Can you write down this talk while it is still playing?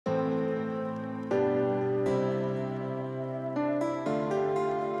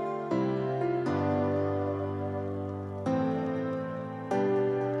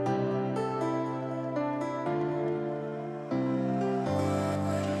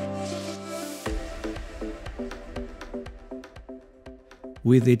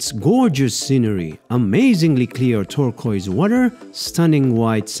With its gorgeous scenery, amazingly clear turquoise water, stunning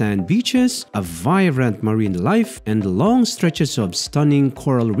white sand beaches, a vibrant marine life, and long stretches of stunning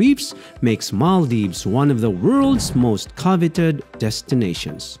coral reefs makes Maldives one of the world's most coveted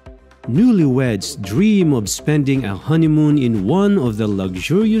destinations. Newlyweds dream of spending a honeymoon in one of the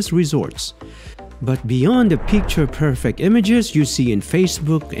luxurious resorts. But beyond the picture-perfect images you see in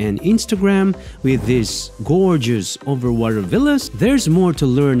Facebook and Instagram with these gorgeous overwater villas, there's more to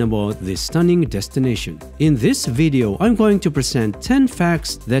learn about this stunning destination. In this video, I'm going to present 10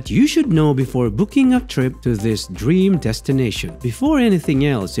 facts that you should know before booking a trip to this dream destination. Before anything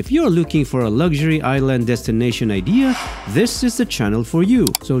else, if you're looking for a luxury island destination idea, this is the channel for you.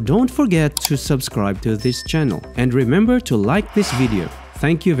 So don't forget to subscribe to this channel. And remember to like this video.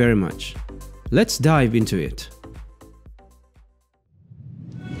 Thank you very much. Let's dive into it.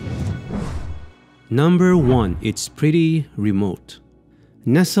 Number 1. It's pretty remote.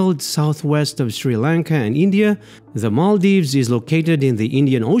 Nestled southwest of Sri Lanka and India, the Maldives is located in the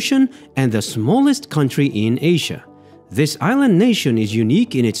Indian Ocean and the smallest country in Asia. This island nation is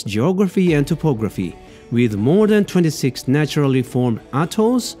unique in its geography and topography, with more than 26 naturally formed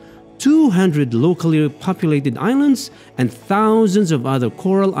atolls, 200 locally populated islands, and thousands of other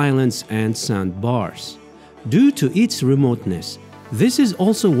coral islands and sandbars. Due to its remoteness, this is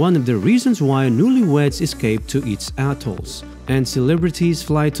also one of the reasons why newlyweds escape to its atolls, and celebrities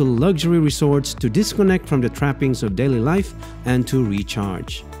fly to luxury resorts to disconnect from the trappings of daily life and to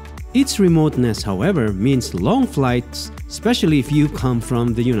recharge. Its remoteness, however, means long flights, especially if you come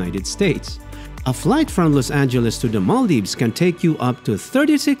from the United States. A flight from Los Angeles to the Maldives can take you up to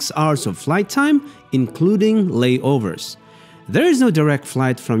 36 hours of flight time, including layovers. There is no direct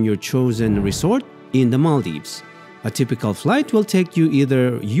flight from your chosen resort in the Maldives. A typical flight will take you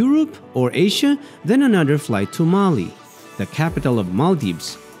either Europe or Asia, then another flight to Mali, the capital of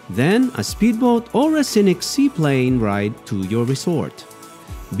Maldives, then a speedboat or a scenic seaplane ride to your resort.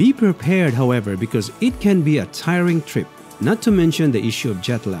 Be prepared, however, because it can be a tiring trip, not to mention the issue of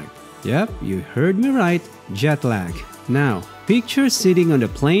jet lag. Yep, you heard me right, jet lag. Now, picture sitting on a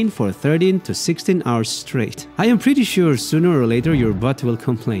plane for 13 to 16 hours straight. I am pretty sure sooner or later your butt will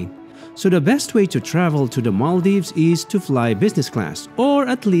complain. So the best way to travel to the Maldives is to fly business class, or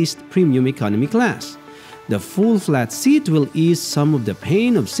at least premium economy class. The full flat seat will ease some of the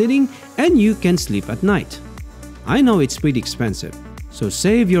pain of sitting and you can sleep at night. I know it's pretty expensive, so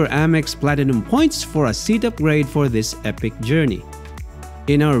save your Amex Platinum points for a seat upgrade for this epic journey.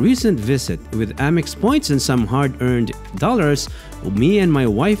 In our recent visit with Amex points and some hard-earned dollars, me and my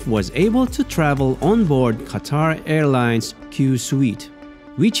wife was able to travel on board Qatar Airlines Q Suite,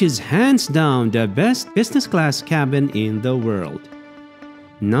 which is hands down the best business class cabin in the world.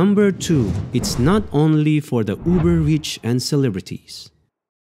 Number 2. It's not only for the uber-rich and celebrities.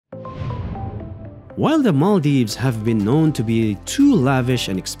 While the Maldives have been known to be too lavish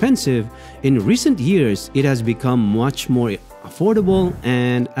and expensive, in recent years it has become much more affordable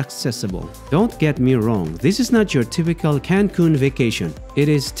and accessible. Don't get me wrong, this is not your typical Cancun vacation. It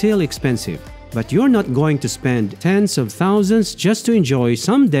is still expensive, but you're not going to spend tens of thousands just to enjoy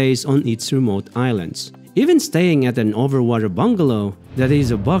some days on its remote islands. Even staying at an overwater bungalow that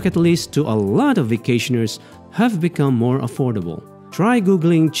is a bucket list to a lot of vacationers have become more affordable. Try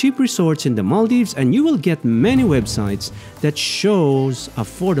googling cheap resorts in the Maldives and you will get many websites that shows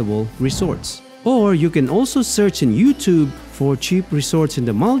affordable resorts. Or you can also search in YouTube for cheap resorts in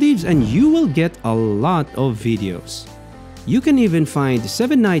the Maldives and you will get a lot of videos. You can even find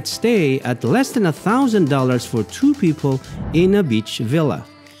 7-night stay at less than $1,000 for 2 people in a beach villa,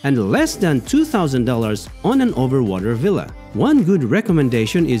 and less than $2,000 on an overwater villa. One good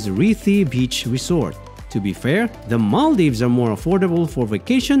recommendation is Rithi Beach Resort. To be fair, the Maldives are more affordable for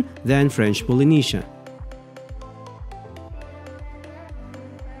vacation than French Polynesia.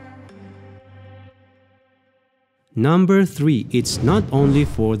 Number 3. It's not only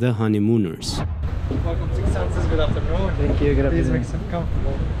for the honeymooners. Welcome to Six Senses. Good afternoon. Thank you. Good afternoon. Please make some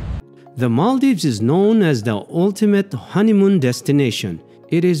comfortable. The Maldives is known as the ultimate honeymoon destination.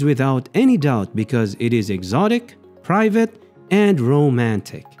 It is without any doubt because it is exotic, private, and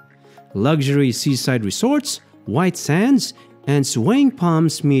romantic. Luxury seaside resorts, white sands, and swaying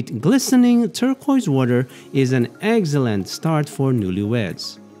palms meet glistening turquoise water is an excellent start for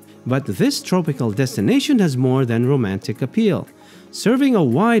newlyweds. But this tropical destination has more than romantic appeal. Serving a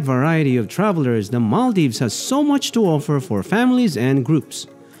wide variety of travelers, the Maldives has so much to offer for families and groups.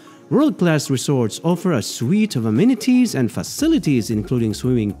 World-class resorts offer a suite of amenities and facilities including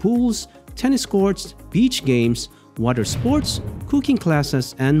swimming pools, tennis courts, beach games, water sports, cooking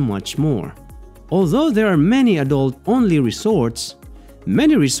classes, and much more. Although there are many adult-only resorts,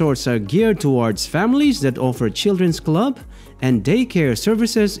 Many resorts are geared towards families that offer children's club and daycare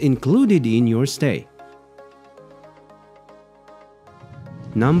services included in your stay.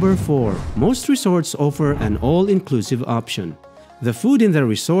 Number 4. Most resorts offer an all-inclusive option. The food in the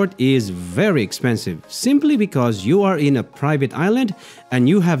resort is very expensive simply because you are in a private island and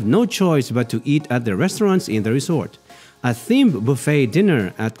you have no choice but to eat at the restaurants in the resort. A themed buffet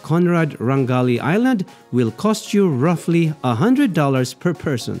dinner at Conrad Rangali Island will cost you roughly $100 per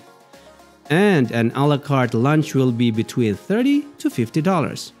person. And an a la carte lunch will be between $30 to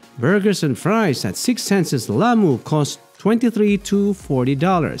 $50. Burgers and fries at Six Senses Lamu cost $23 to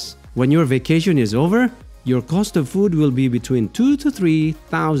 $40. When your vacation is over, your cost of food will be between $2,000 to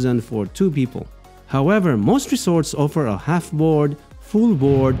 $3,000 for 2 people. However, most resorts offer a half board, full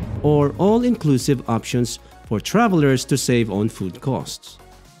board, or all-inclusive options for travelers to save on food costs.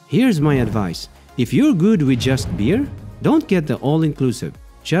 Here's my advice. If you're good with just beer, don't get the all-inclusive.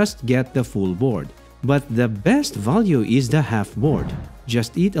 Just get the full board. But the best value is the half board.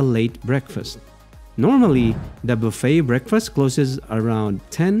 Just eat a late breakfast. Normally, the buffet breakfast closes around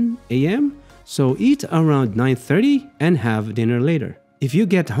 10 a.m., so eat around 9:30 and have dinner later. If you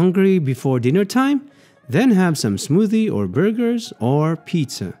get hungry before dinner time, then have some smoothie or burgers or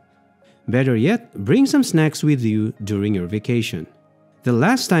pizza. Better yet, bring some snacks with you during your vacation. The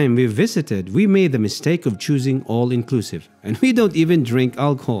last time we visited, we made the mistake of choosing all-inclusive, and we don't even drink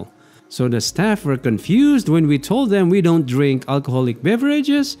alcohol. So the staff were confused when we told them we don't drink alcoholic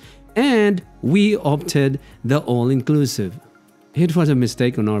beverages, and we opted the all-inclusive. It was a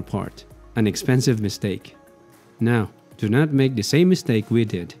mistake on our part, an expensive mistake. Now, do not make the same mistake we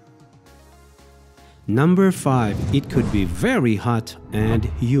did. Number 5. It could be very hot and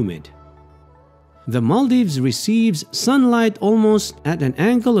humid. The Maldives receives sunlight almost at an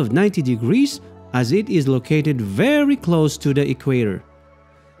angle of 90 degrees as it is located very close to the equator.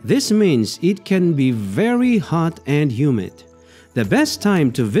 This means it can be very hot and humid. The best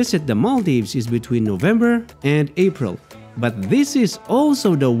time to visit the Maldives is between November and April, but this is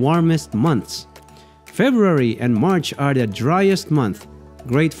also the warmest months. February and March are the driest month,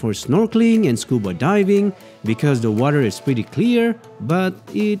 great for snorkeling and scuba diving because the water is pretty clear, but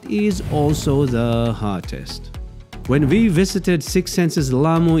it is also the hottest. When we visited Six Senses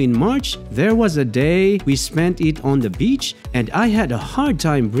Lamu in March, there was a day we spent it on the beach and I had a hard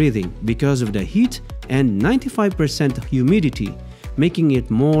time breathing because of the heat and 95% humidity, making it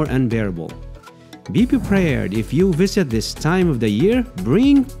more unbearable. Be prepared if you visit this time of the year.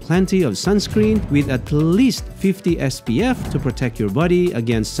 Bring plenty of sunscreen with at least 50 SPF to protect your body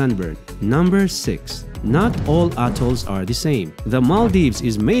against sunburn. Number 6. Not all atolls are the same. The Maldives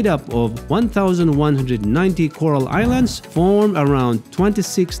is made up of 1,190 coral islands formed around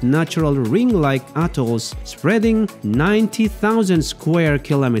 26 natural ring-like atolls spreading 90,000 square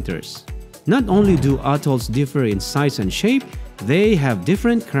kilometers. Not only do atolls differ in size and shape, they have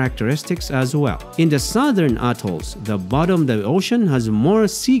different characteristics as well. In the southern atolls, the bottom of the ocean has more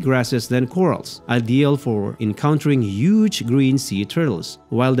seagrasses than corals, ideal for encountering huge green sea turtles,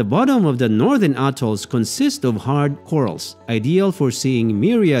 while the bottom of the northern atolls consist of hard corals, ideal for seeing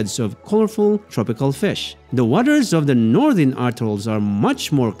myriads of colorful tropical fish. The waters of the northern atolls are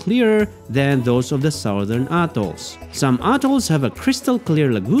much more clearer than those of the southern atolls. Some atolls have a crystal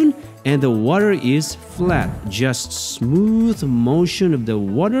clear lagoon and the water is flat, just smooth motion of the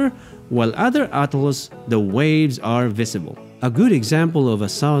water, while other atolls, the waves are visible. A good example of a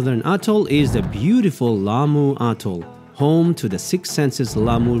southern atoll is the beautiful Lamu Atoll, home to the Six Senses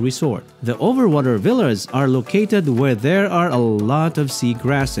Lamu Resort. The overwater villas are located where there are a lot of sea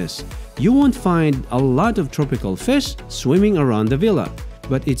grasses. You won't find a lot of tropical fish swimming around the villa,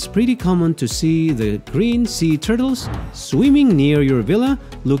 but it's pretty common to see the green sea turtles swimming near your villa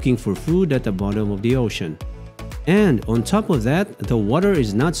looking for food at the bottom of the ocean. And on top of that, the water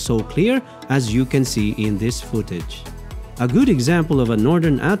is not so clear as you can see in this footage. A good example of a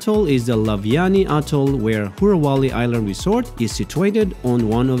northern atoll is the Laviani Atoll, where Hurawali Island Resort is situated on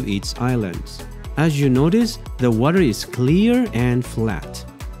one of its islands. As you notice, the water is clear and flat.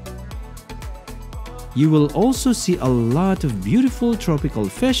 You will also see a lot of beautiful tropical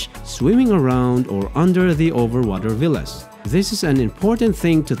fish swimming around or under the overwater villas. This is an important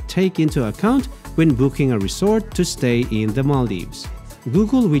thing to take into account when booking a resort to stay in the Maldives.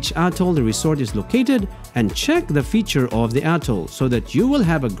 Google which atoll the resort is located and check the feature of the atoll so that you will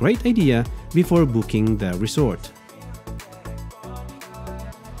have a great idea before booking the resort.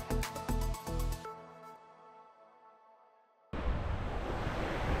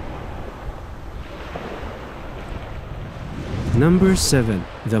 Number 7.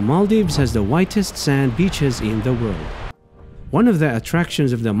 The Maldives has the whitest sand beaches in the world. One of the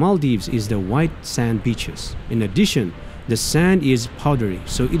attractions of the Maldives is the white sand beaches. In addition, the sand is powdery,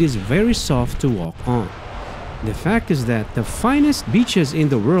 so it is very soft to walk on. The fact is that the finest beaches in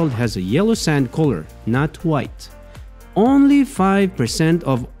the world has a yellow sand color, not white. Only 5%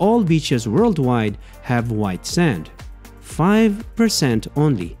 of all beaches worldwide have white sand. 5%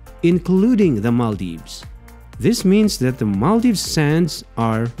 only, including the Maldives. This means that the Maldives sands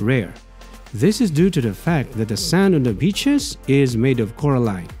are rare. This is due to the fact that the sand on the beaches is made of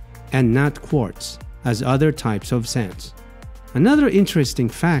coralline and not quartz, as other types of sands. Another interesting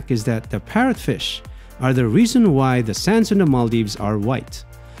fact is that the parrotfish are the reason why the sands on the Maldives are white.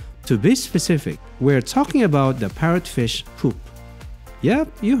 To be specific, we're talking about the parrotfish poop. Yep,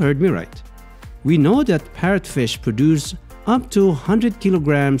 you heard me right. We know that parrotfish produce up to 100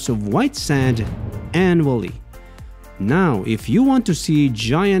 kilograms of white sand annually. Now, if you want to see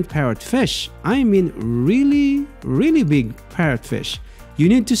giant parrotfish, I mean really big parrotfish, you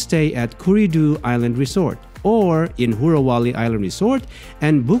need to stay at Kuridu Island Resort or in Hurawali Island Resort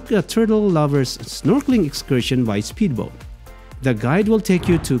and book a turtle lovers snorkeling excursion by speedboat. The guide will take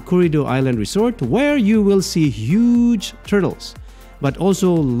you to Kuridu Island Resort where you will see huge turtles, but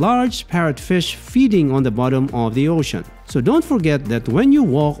also large parrotfish feeding on the bottom of the ocean. So don't forget that when you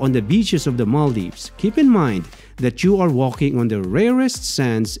walk on the beaches of the Maldives, keep in mind that you are walking on the rarest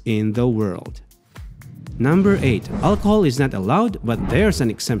sands in the world. Number 8. Alcohol is not allowed, but there's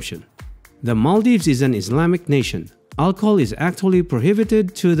an exemption. The Maldives is an Islamic nation. Alcohol is actually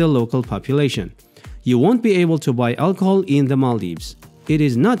prohibited to the local population. You won't be able to buy alcohol in the Maldives. It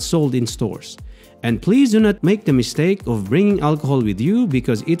is not sold in stores. And please do not make the mistake of bringing alcohol with you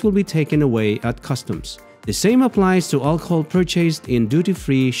because it will be taken away at customs. The same applies to alcohol purchased in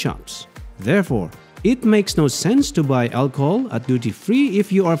duty-free shops. Therefore, it makes no sense to buy alcohol at duty-free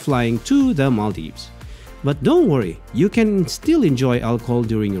if you are flying to the Maldives. But don't worry, you can still enjoy alcohol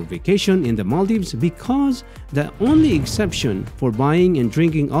during your vacation in the Maldives because the only exception for buying and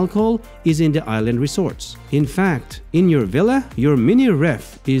drinking alcohol is in the island resorts. In fact, in your villa, your mini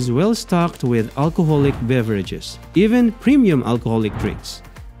ref is well stocked with alcoholic beverages, even premium alcoholic drinks.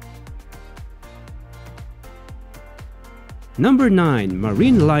 Number 9.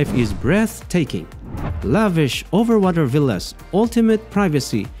 Marine life is breathtaking. Lavish overwater villas, ultimate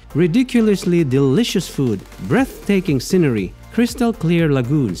privacy, ridiculously delicious food, breathtaking scenery, crystal clear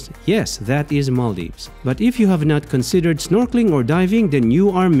lagoons. Yes, that is Maldives. But if you have not considered snorkeling or diving, then you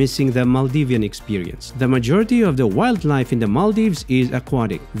are missing the Maldivian experience. The majority of the wildlife in the Maldives is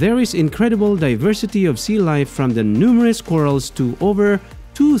aquatic. There is incredible diversity of sea life from the numerous corals to over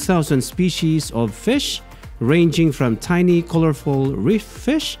 2,000 species of fish, ranging from tiny colorful reef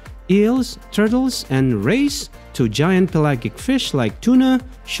fish, eels, turtles, and rays to giant pelagic fish like tuna,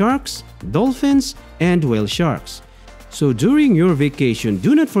 sharks, dolphins, and whale sharks. So during your vacation,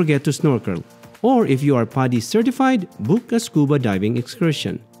 do not forget to snorkel. Or if you are PADI certified, book a scuba diving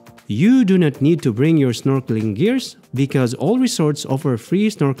excursion. You do not need to bring your snorkeling gears because all resorts offer free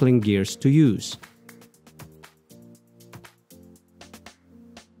snorkeling gears to use.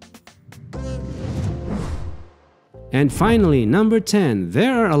 And finally, number 10,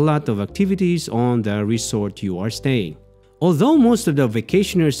 there are a lot of activities on the resort you are staying. Although most of the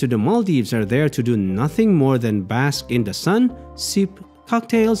vacationers to the Maldives are there to do nothing more than bask in the sun, sip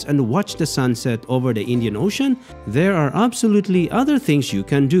cocktails, and watch the sunset over the Indian Ocean, there are absolutely other things you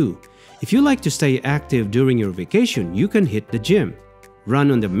can do. If you like to stay active during your vacation, you can hit the gym, run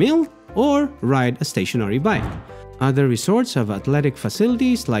on the mill, or ride a stationary bike. Other resorts have athletic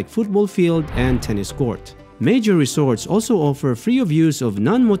facilities like football field and tennis court. Major resorts also offer free of use of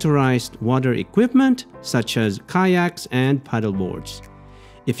non-motorized water equipment such as kayaks and paddleboards.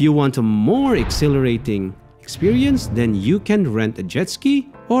 If you want a more exhilarating experience, then you can rent a jet ski,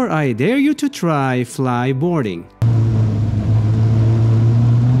 or I dare you to try fly boarding.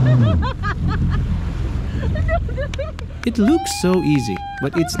 It looks so easy,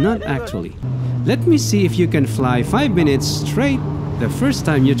 but it's not actually. Let me see if you can fly 5 minutes straight the first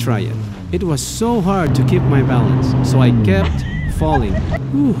time you try it. It was so hard to keep my balance, so I kept falling.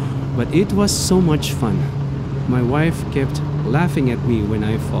 Whew, but it was so much fun. My wife kept laughing at me when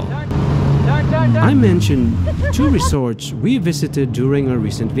I fall. I mentioned 2 resorts we visited during our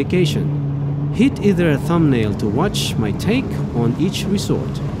recent vacation. Hit either a thumbnail to watch my take on each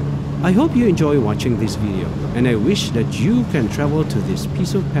resort. I hope you enjoy watching this video, and I wish that you can travel to this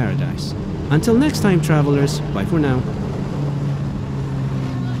piece of paradise. Until next time, travelers, bye for now.